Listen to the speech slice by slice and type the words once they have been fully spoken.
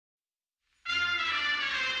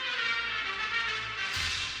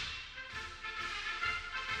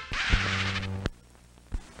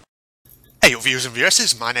Hey viewers and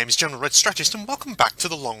viewers, my name is General Red Strategist and welcome back to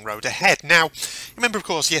the long road ahead. Now, remember of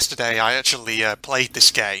course yesterday I actually played this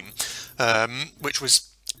game, which was,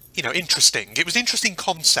 interesting. It was an interesting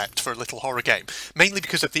concept for a little horror game, mainly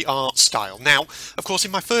because of the art style. Now, of course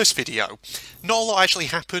in my first video, not a lot actually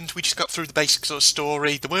happened, we just got through the basic sort of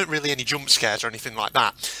story, there weren't really any jump scares or anything like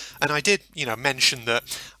that. And I did, mention that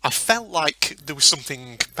I felt like there was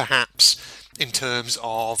something perhaps in terms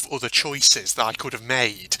of other choices that I could have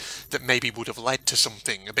made that maybe would have led to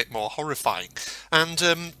something a bit more horrifying. And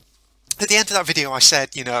at the end of that video I said,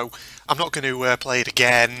 I'm not going to play it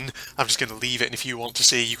again, I'm just going to leave it, and if you want to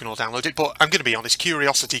see you can all download it. But I'm going to be honest,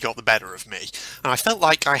 curiosity got the better of me, and I felt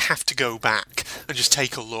like I have to go back and just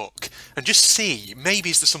take a look and just see,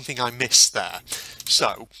 maybe is there something I missed there.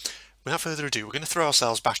 So without further ado, we're going to throw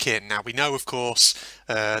ourselves back in. Now, we know, of course,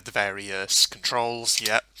 the various controls.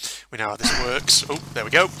 Yep, we know how this works. Oh, there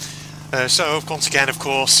we go. So, once again, of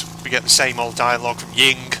course, we get the same old dialogue from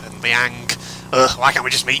Ying and Liang. Why can't we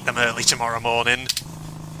just meet them early tomorrow morning?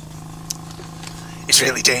 It's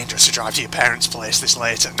really dangerous to drive to your parents' place this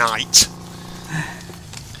late at night.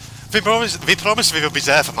 We promised we would be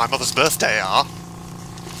there for my mother's birthday,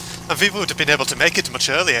 and we would have been able to make it much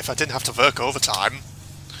earlier if I didn't have to work overtime.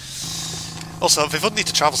 Also, we wouldn't need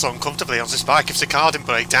to travel so uncomfortably on this bike if the car didn't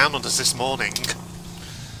break down on us this morning.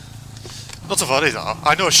 Not to worry though,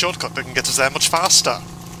 I know a shortcut that can get us there much faster.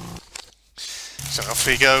 So off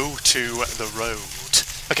we go to the road.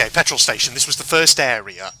 Okay, petrol station, this was the first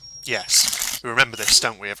area. Yes, we remember this,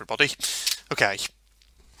 don't we, everybody? Okay,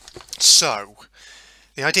 so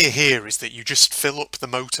the idea here is that you just fill up the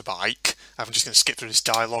motorbike. I'm just going to skip through this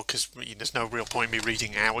dialogue because there's no real point in me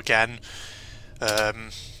reading it out again.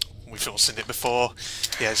 We've all seen it before.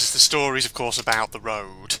 Yeah, this is the stories, of course, about the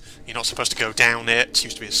road. You're not supposed to go down it. It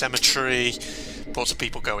used to be a cemetery. Lots of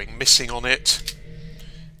people going missing on it.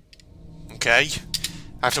 Okay.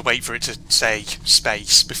 I have to wait for it to say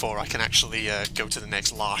space before I can actually go to the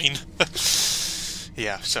next line.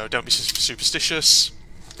 Yeah, so don't be superstitious.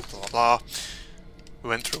 Blah, blah, blah. We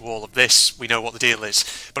went through all of this. We know what the deal is.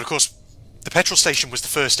 But, of course, the petrol station was the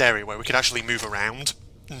first area where we could actually move around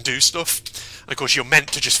and do stuff. And of course you're meant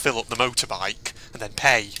to just fill up the motorbike and then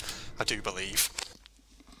pay, I do believe.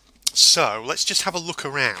 So let's just have a look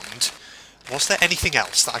around. Was there anything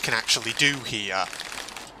else that I can actually do here?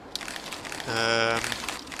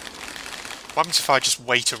 What happens if I just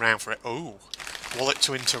wait around for it? Oh, wallet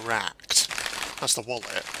to interact. That's the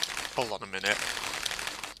wallet. Hold on a minute.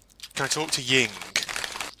 Can I talk to Ying?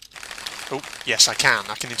 Oh, yes I can.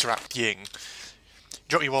 I can interact with Ying.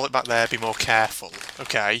 Drop your wallet back there, be more careful.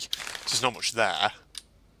 Okay, there's not much there.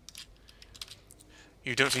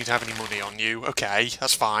 You don't seem to have any money on you. Okay,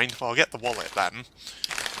 that's fine. Well, I'll get the wallet then.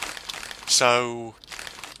 So,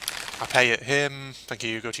 I pay at him. Thank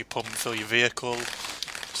you, go to your pump, fill your vehicle.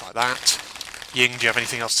 Just like that. Ying, do you have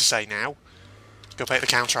anything else to say now? Go pay at the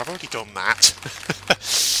counter, I've already done that.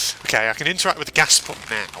 Okay, I can interact with the gas pump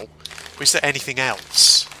now. But is there anything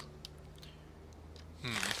else?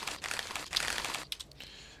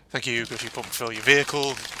 Thank you, go to your pump, fill your vehicle.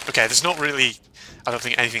 Okay, there's not really, I don't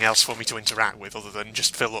think, anything else for me to interact with other than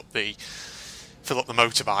just fill up the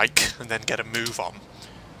motorbike and then get a move on.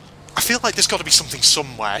 I feel like there's got to be something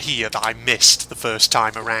somewhere here that I missed the first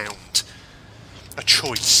time around. A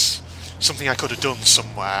choice. Something I could have done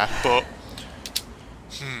somewhere, but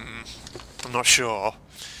I'm not sure.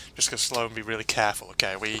 Just go slow and be really careful.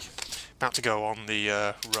 Okay, we about to go on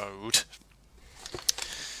the road.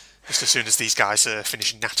 Just as soon as these guys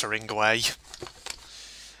finish nattering away.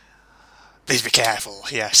 Please be careful,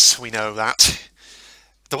 yes, we know that.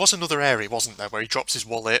 There was another area, wasn't there, where he drops his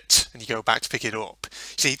wallet and you go back to pick it up.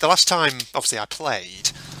 See, the last time, obviously, I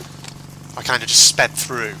played, I kind of just sped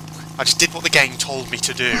through. I just did what the game told me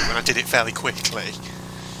to do, and I did it fairly quickly.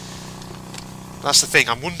 That's the thing,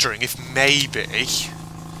 I'm wondering if maybe...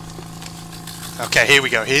 Okay, here we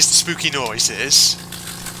go, here's the spooky noises.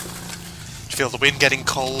 Feel the wind getting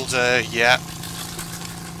colder, yeah.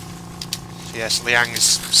 Yes, Liang is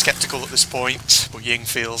sceptical at this point, but Ying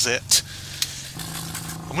feels it.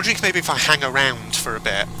 I'm wondering if maybe if I hang around for a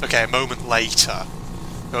bit. Okay, a moment later.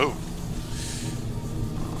 Oh.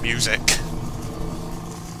 Music.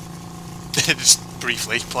 Just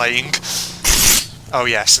briefly playing. Oh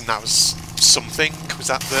yes, and that was something. Was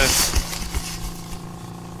that the...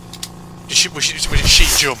 She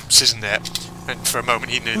jumps, isn't it? And for a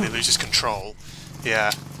moment he nearly loses control.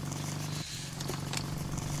 Yeah.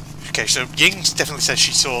 Okay, so Ying definitely says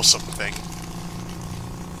she saw something.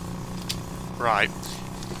 Right.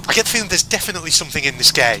 I get the feeling there's definitely something in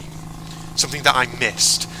this game. Something that I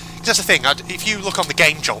missed. Because that's the thing, if you look on the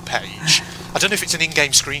game jolt page, I don't know if it's an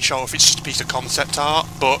in-game screenshot or if it's just a piece of concept art,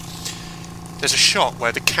 but there's a shot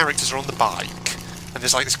where the characters are on the bike, and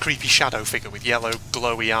there's like this creepy shadow figure with yellow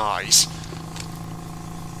glowy eyes.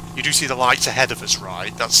 You do see the lights ahead of us,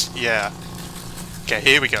 right? That's... yeah. Okay,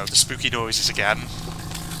 here we go, the spooky noises again.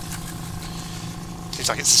 Seems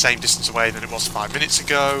like it's the same distance away than it was 5 minutes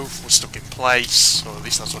ago. We're stuck in place, or at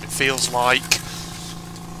least that's what it feels like.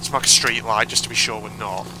 Let's mark a street light just to be sure we're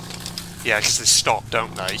not. Yeah, because they stop,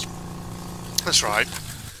 don't they? That's right.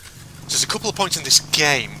 So there's a couple of points in this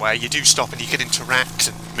game where you do stop and you can interact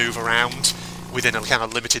and move around within a kind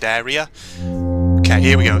of limited area. Okay,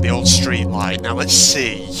 here we go, the old street light. Now let's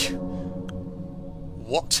see.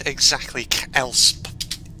 What exactly else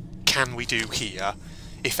can we do here,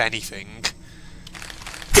 if anything?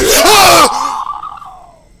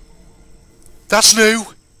 That's new!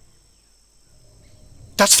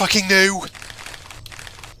 That's fucking new!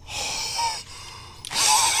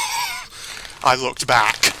 I looked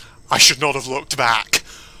back. I should not have looked back.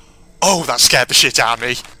 Oh, that scared the shit out of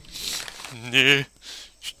me. Yeah.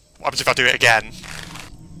 What happens if I do it again?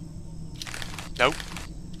 Nope.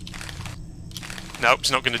 Nope,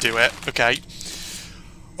 it's not going to do it. Okay.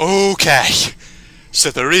 Okay.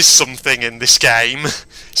 So there is something in this game.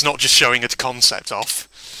 It's not just showing a concept off.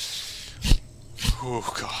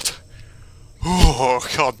 Oh, God. Oh,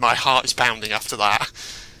 God, my heart is pounding after that.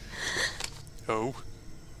 Oh.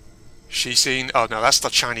 She's seen... oh, no, that's the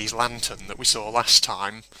Chinese lantern that we saw last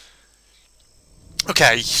time.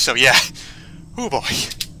 Okay, so yeah. Oh, boy.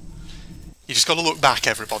 You just got to look back,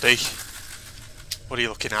 everybody. What are you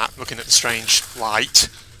looking at? Looking at the strange light.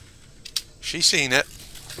 She's seen it.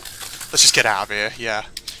 Let's just get out of here, yeah.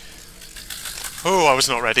 Oh, I was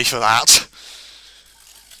not ready for that.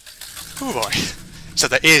 Oh, boy. So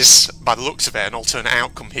there is, by the looks of it, an alternate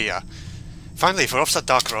outcome here. Finally, if we're off that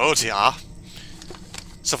dark road, yeah.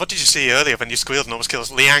 So what did you see earlier when you squealed and almost killed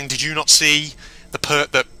us? Liang, did you not see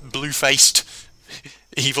the blue-faced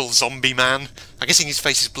evil zombie man? I'm guessing his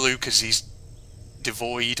face is blue because he's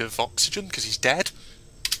devoid of oxygen, because he's dead?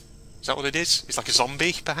 Is that what it is? It's like a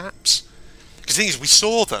zombie, perhaps? Because the thing is, we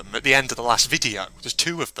saw them at the end of the last video. There's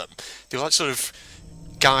two of them. They were like sort of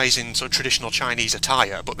guys in sort of traditional Chinese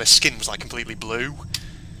attire, but their skin was like completely blue.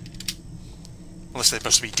 Unless they're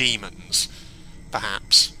supposed to be demons,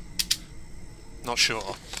 perhaps. Not sure.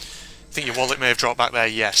 I think your wallet may have dropped back there.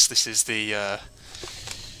 Yes, this is the...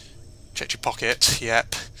 check your pocket.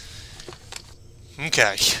 Yep.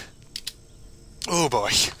 Okay. Oh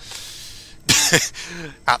boy.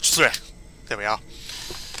 Act 3. There we are.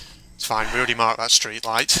 It's fine, we already marked that street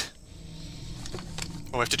light.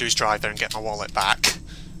 All we have to do is drive there and get my wallet back.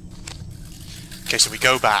 Okay, so we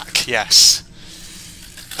go back, yes.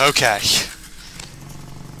 Okay.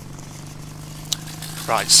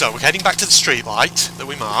 Right, so we're heading back to the street light that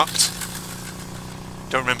we marked.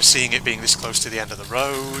 Don't remember seeing it being this close to the end of the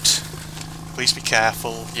road. Please be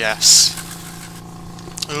careful, yes.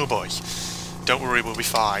 Oh boy. Don't worry, we'll be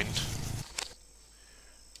fine.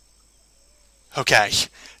 Okay,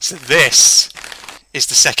 so this is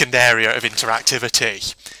the second area of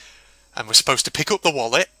interactivity. And we're supposed to pick up the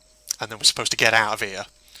wallet, and then we're supposed to get out of here.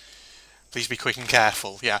 Please be quick and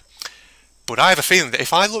careful, yeah. But I have a feeling that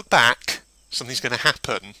if I look back, something's going to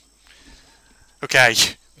happen. Okay,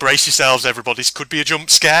 brace yourselves everybody, this could be a jump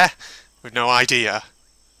scare. We've no idea.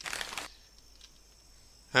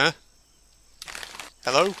 Huh?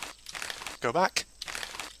 Hello? Go back?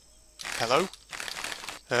 Hello?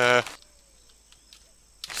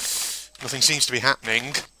 Nothing seems to be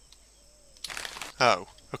happening. Oh,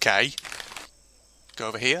 okay. Go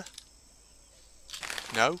over here?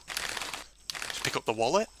 No? Just pick up the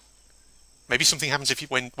wallet? Maybe something happens if you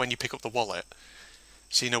when you pick up the wallet.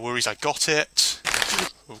 See, no worries, I got it.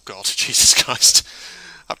 Oh god, Jesus Christ.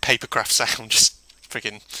 That papercraft sound, just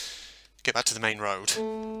friggin' get back to the main road.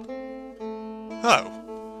 Oh.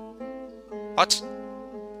 What?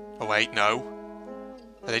 Oh wait, no.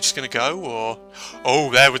 Are they just gonna go, or...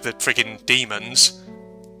 oh, there with the friggin' demons.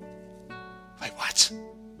 Wait, what?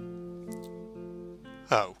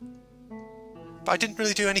 Oh. But I didn't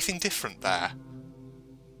really do anything different there.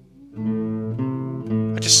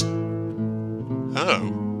 I just...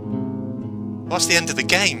 oh. Well, that's the end of the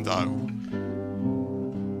game, though.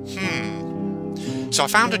 So I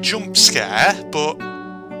found a jump scare, but...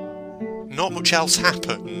 not much else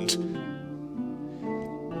happened.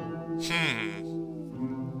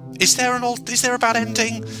 Is there a bad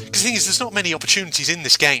ending? Because the thing is, there's not many opportunities in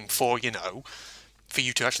this game for, you know, for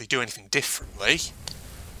you to actually do anything differently.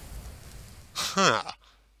 Huh.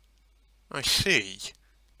 I see.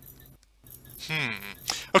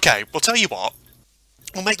 Okay, well tell you what.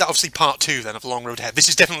 we'll make that obviously part 2 then of the Long Road Ahead. This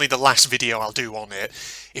is definitely the last video I'll do on it.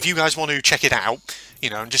 If you guys want to check it out, you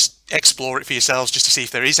know, and just explore it for yourselves just to see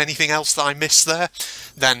if there is anything else that I missed there,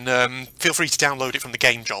 then feel free to download it from the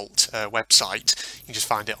Game Jolt website. You can just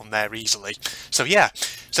find it on there easily. So yeah,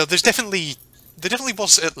 so there definitely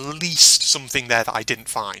was at least something there that I didn't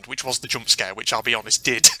find, which was the jump scare, which I'll be honest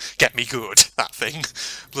did get me good, that thing.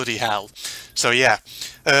 Bloody hell. So yeah,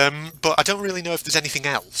 but I don't really know if there's anything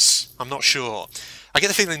else. I'm not sure. I get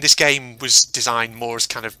the feeling this game was designed more as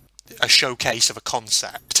kind of a showcase of a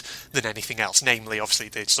concept than anything else, namely obviously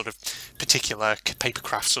the sort of particular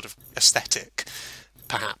papercraft sort of aesthetic,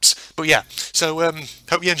 perhaps. But yeah, so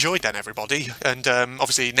hope you enjoyed then, everybody, and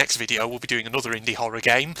obviously next video we'll be doing another indie horror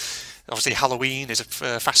game. Obviously Halloween is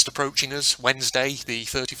fast approaching us. Wednesday the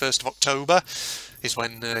 31st of October is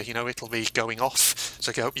when you know, it'll be going off,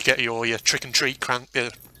 so I hope you get all your trick and treat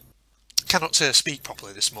cannot speak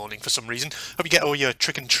properly this morning for some reason. Hope you get all your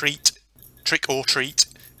trick or treat,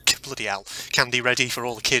 bloody hell, candy ready for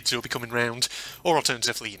all the kids who'll be coming round, or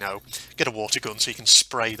alternatively, you know, get a water gun so you can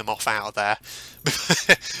spray them off out of there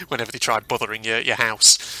whenever they try bothering your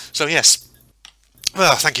house. So yes,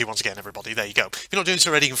 well, thank you once again, everybody. There you go. If you're not doing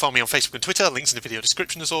so already, you can follow me on Facebook and Twitter. Links in the video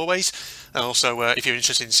description, as always. Also, if you're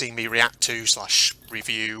interested in seeing me react to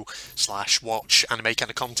 /review /watch anime kind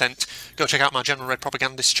of content, go check out my General Red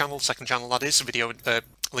Propagandist channel, second channel that is. Video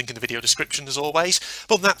link in the video description, as always.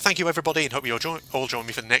 But other than that, thank you, everybody, and hope you all join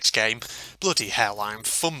me for the next game. Bloody hell, I'm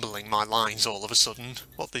fumbling my lines all of a sudden.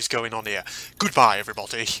 What is going on here? Goodbye,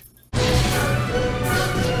 everybody.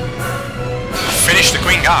 Finish the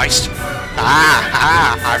Queen Geist.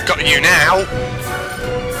 I've got you now.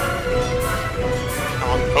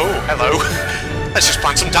 Oh, hello. Let's just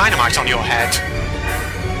plant some dynamite on your head.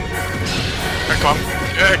 Come on.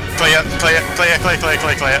 Clear.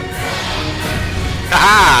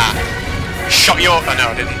 Aha! Shot your... oh no,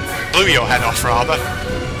 I didn't. Blew your head off, rather.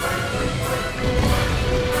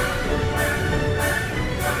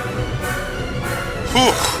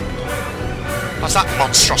 Whew. That's that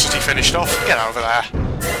monstrosity finished off. Get over there.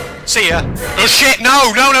 See ya. Oh shit, no!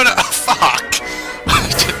 Oh, fuck! I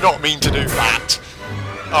did not mean to do that.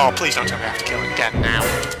 Oh, please don't tell me I have to kill him again now.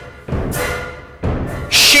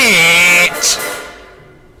 Shit!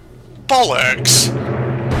 Bollocks!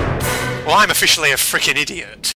 Well, I'm officially a frickin' idiot.